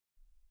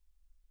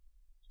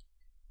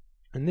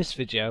In this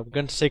video, we're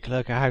going to take a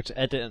look at how to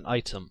edit an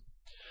item.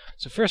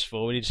 So first of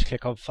all, we need to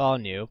click on File,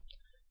 New,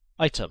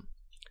 Item.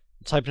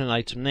 Type in an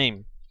item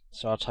name.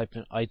 So I'll type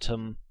in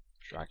item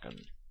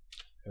dragon.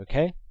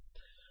 Okay.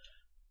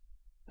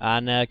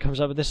 And it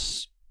comes up with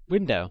this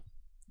window.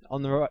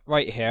 On the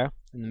right here,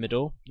 in the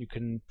middle, you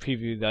can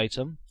preview the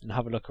item and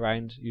have a look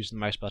around using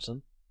the mouse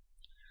button.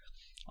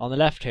 On the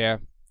left here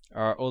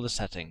are all the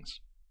settings.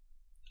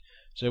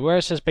 So where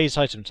it says base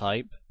item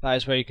type, that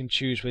is where you can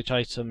choose which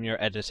item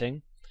you're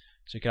editing.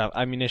 So you can have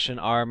ammunition,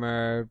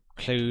 armor,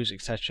 clues,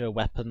 etc.,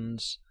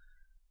 weapons.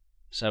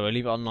 So we'll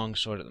leave it on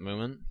longsword at the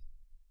moment.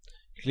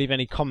 You can leave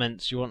any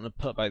comments you want to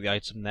put about the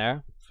item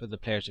there for the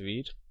player to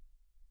read.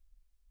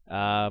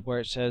 Where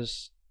it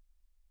says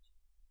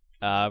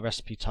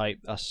recipe type,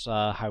 that's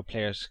how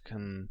players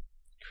can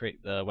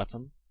create the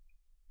weapon.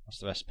 That's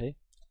the recipe.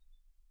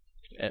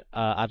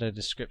 Add a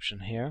description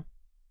here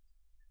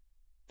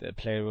that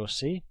the player will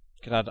see.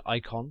 You can add an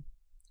icon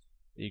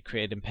that you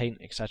created in Paint,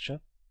 etc.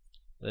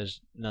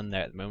 There's none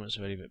there at the moment, so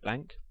we'll leave it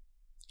blank.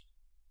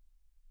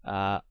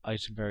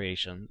 Item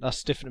variation.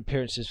 That's different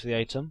appearances for the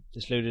item.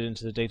 It's loaded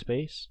into the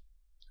database.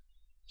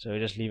 So we'll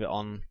just leave it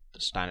on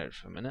the standard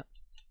for a minute.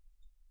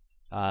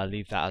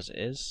 Leave that as it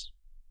is.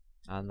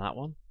 And that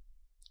one.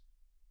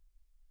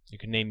 You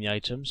can name the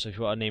item, so if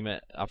you want to name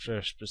it after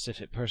a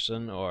specific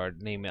person or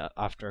name it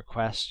after a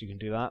quest, you can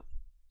do that.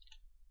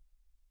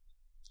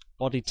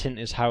 Body tint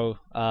is how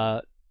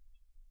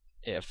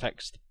it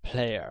affects the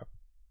player,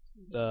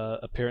 the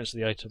appearance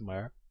of the item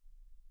wear.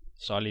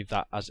 So I'll leave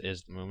that as it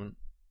is at the moment.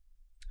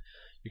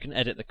 You can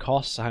edit the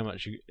cost, so how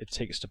much it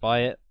takes to buy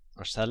it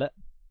or sell it.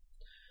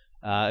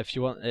 If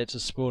you want it to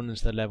spawn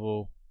into the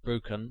level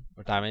broken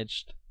or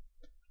damaged,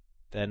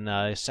 then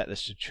set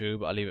this to true,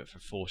 but I'll leave it for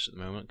false at the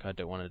moment because I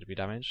don't want it to be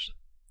damaged.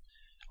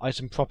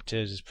 Item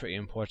properties is pretty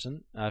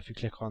important. If you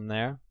click on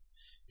there,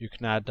 you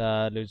can add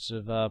loads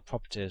of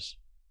properties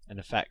and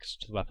effects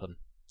to the weapon.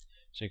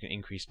 So you can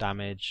increase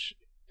damage,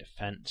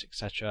 defense,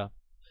 etc.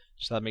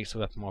 So that makes the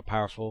weapon more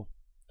powerful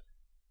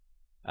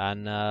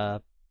and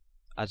adds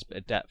a bit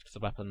of depth to the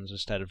weapons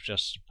instead of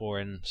just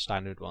boring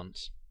standard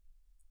ones.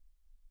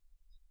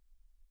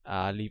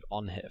 Leave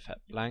on hit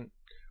effect blank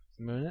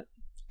for a minute.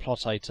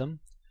 Plot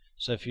item.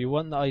 So if you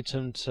want the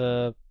item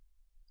to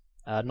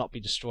not be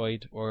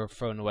destroyed or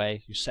thrown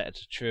away, you set it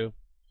to true.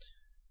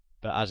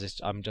 But as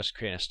I'm just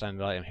creating a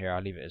standard item here,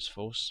 I'll leave it as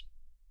false.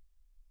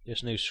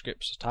 There's no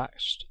scripts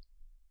attached.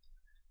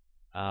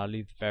 I'll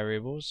leave the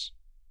variables.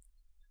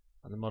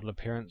 And the model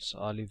appearance,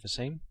 I'll leave the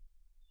same.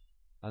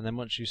 And then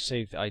once you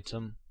save the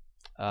item,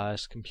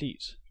 it's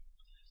complete.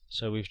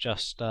 So we've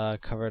just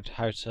covered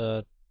how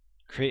to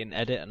create and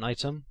edit an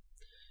item.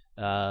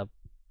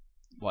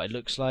 What it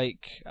looks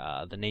like,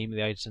 the name of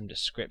the item,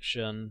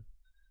 description,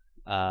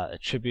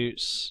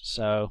 attributes,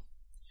 so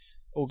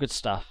all good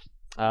stuff.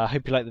 I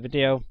hope you liked the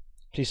video.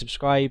 Please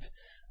subscribe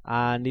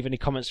and leave any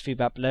comments,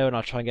 feedback below, and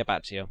I'll try and get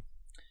back to you.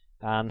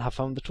 And have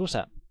fun with the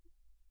toolset.